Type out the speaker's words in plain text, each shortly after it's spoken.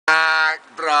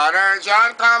brother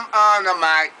John come on the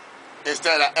mic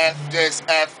instead of F this,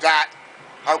 F that.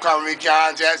 How come we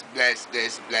can't just bless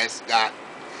this, bless that?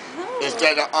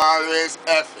 Instead of always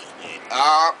F-ing it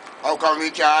up. How come we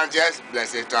can't just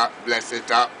bless it up, bless it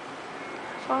up?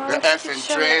 The effing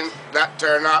train that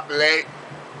turned up late,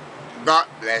 God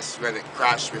bless when it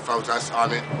crashed without us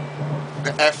on it.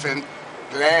 The effing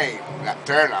plane that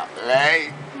turned up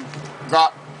late,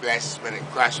 God bless when it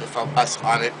crashed without us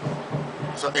on it.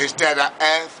 So instead of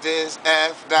F this,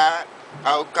 F that,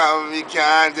 how come we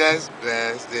can't just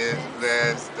bless this,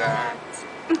 bless that?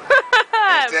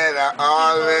 Instead of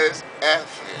always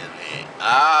F-ing it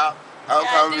up, how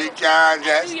come we can't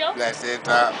just bless it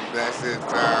up, bless it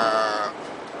up?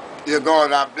 You're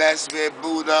gonna bless where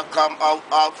Buddha come out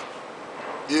of.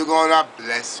 You're gonna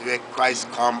bless where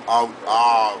Christ come out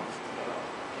of.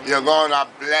 You're gonna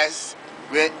bless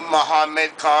where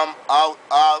Muhammad come out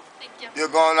of. You're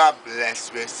gonna bless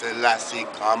where Selassie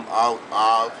come out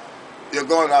of. You're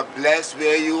gonna bless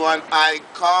where you and I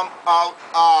come out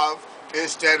of.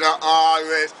 Instead of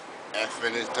always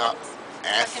effing it up,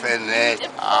 effing it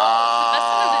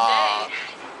up.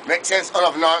 Make sense out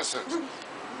of nonsense.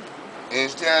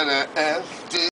 Instead of F